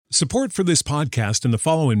Support for this podcast and the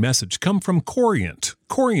following message come from Corient.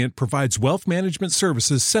 Corient provides wealth management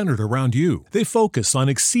services centered around you. They focus on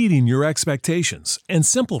exceeding your expectations and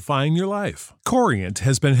simplifying your life. Corient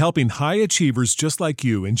has been helping high achievers just like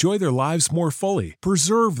you enjoy their lives more fully,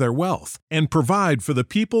 preserve their wealth, and provide for the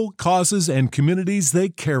people, causes, and communities they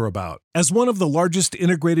care about. As one of the largest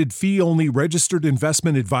integrated fee-only registered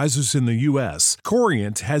investment advisors in the U.S.,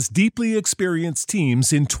 Corient has deeply experienced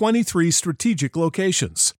teams in 23 strategic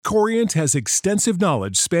locations. Corient has extensive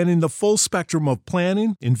knowledge spanning the full spectrum of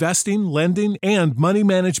planning, investing, lending, and money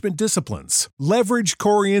management disciplines. Leverage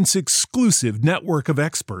Corient's exclusive network of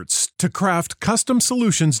experts to craft custom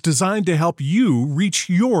solutions designed to help you reach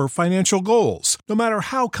your financial goals, no matter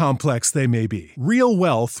how complex they may be. Real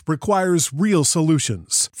wealth requires real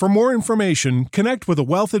solutions. For more information, connect with a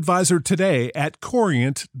wealth advisor today at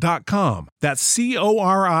Corient.com. That's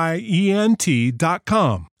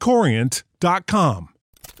Corient.com. Corient.com.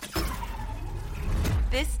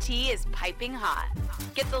 This tea is piping hot.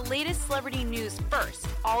 Get the latest celebrity news first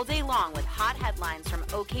all day long with hot headlines from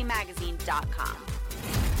OKMagazine.com.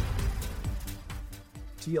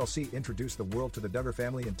 TLC introduced the world to the Duggar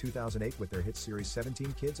family in 2008 with their hit series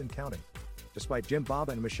 17 Kids and Counting. Despite Jim Bob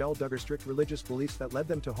and Michelle Duggar's strict religious beliefs that led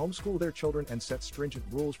them to homeschool their children and set stringent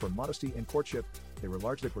rules for modesty in courtship, they were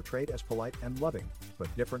largely portrayed as polite and loving,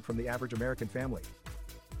 but different from the average American family.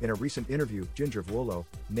 In a recent interview, Ginger Vuolo,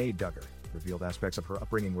 née Duggar, revealed aspects of her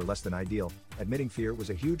upbringing were less than ideal, admitting fear was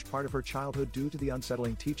a huge part of her childhood due to the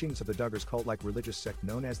unsettling teachings of the Duggars' cult-like religious sect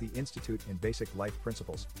known as the Institute in Basic Life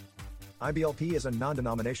Principles. IBLP is a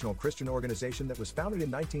non-denominational Christian organization that was founded in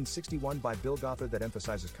 1961 by Bill Gothard that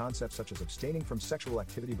emphasizes concepts such as abstaining from sexual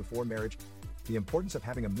activity before marriage, the importance of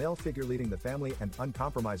having a male figure leading the family, and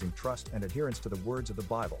uncompromising trust and adherence to the words of the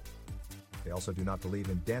Bible. They also do not believe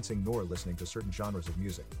in dancing nor listening to certain genres of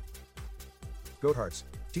music. Goathart's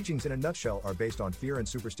teachings in a nutshell are based on fear and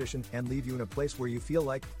superstition and leave you in a place where you feel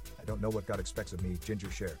like, I don't know what God expects of me,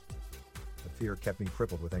 Ginger shared. The fear kept me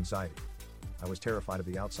crippled with anxiety. I was terrified of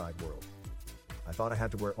the outside world. I thought I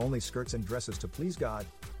had to wear only skirts and dresses to please God,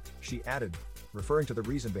 she added, referring to the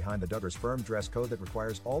reason behind the Duggars' firm dress code that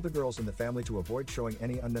requires all the girls in the family to avoid showing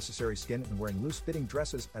any unnecessary skin and wearing loose-fitting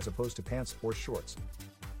dresses as opposed to pants or shorts.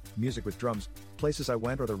 Music with drums, places I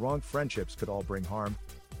went, or the wrong friendships could all bring harm.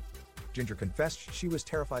 Ginger confessed she was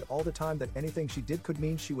terrified all the time that anything she did could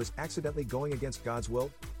mean she was accidentally going against God's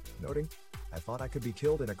will, noting, I thought I could be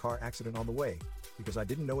killed in a car accident on the way, because I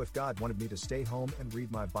didn't know if God wanted me to stay home and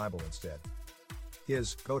read my Bible instead.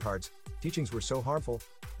 His, Goathart's, teachings were so harmful,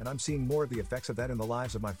 and I'm seeing more of the effects of that in the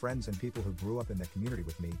lives of my friends and people who grew up in that community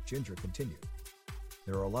with me, Ginger continued.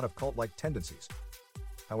 There are a lot of cult-like tendencies.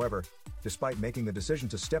 However, despite making the decision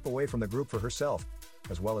to step away from the group for herself,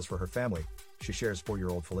 as well as for her family, she shares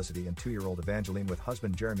 4-year-old Felicity and 2-year-old Evangeline with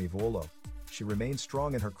husband Jeremy Vuolo. She remains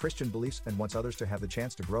strong in her Christian beliefs and wants others to have the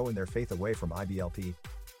chance to grow in their faith away from IBLP.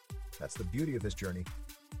 That's the beauty of this journey.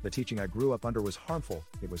 The teaching I grew up under was harmful,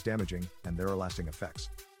 it was damaging, and there are lasting effects.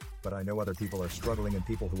 But I know other people are struggling and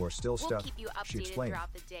people who are still stuck, she explained.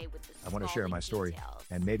 I want to share my story,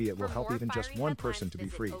 and maybe it will help even just one person to be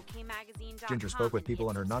free. Ginger spoke with people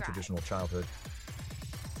in her non-traditional childhood.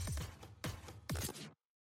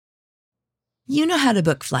 You know how to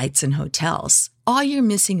book flights and hotels. All you're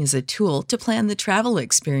missing is a tool to plan the travel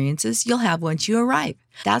experiences you'll have once you arrive.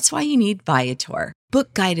 That's why you need Viator.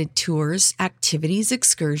 Book guided tours, activities,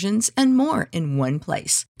 excursions, and more in one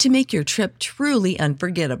place to make your trip truly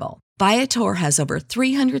unforgettable. Viator has over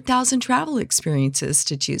 300,000 travel experiences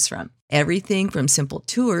to choose from. Everything from simple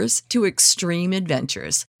tours to extreme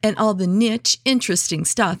adventures and all the niche, interesting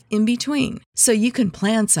stuff in between. So you can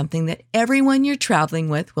plan something that everyone you're traveling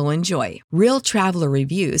with will enjoy. Real traveler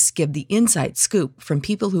reviews give the inside scoop from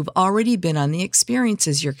people who've already been on the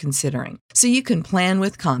experiences you're considering. So you can plan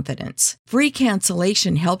with confidence. Free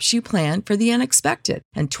cancellation helps you plan for the unexpected.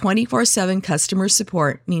 And 24/7 customer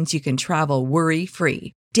support means you can travel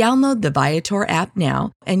worry-free. Download the Viator app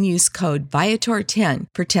now and use code Viator10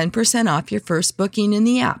 for 10% off your first booking in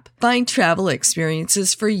the app. Find travel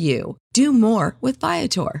experiences for you. Do more with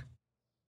Viator.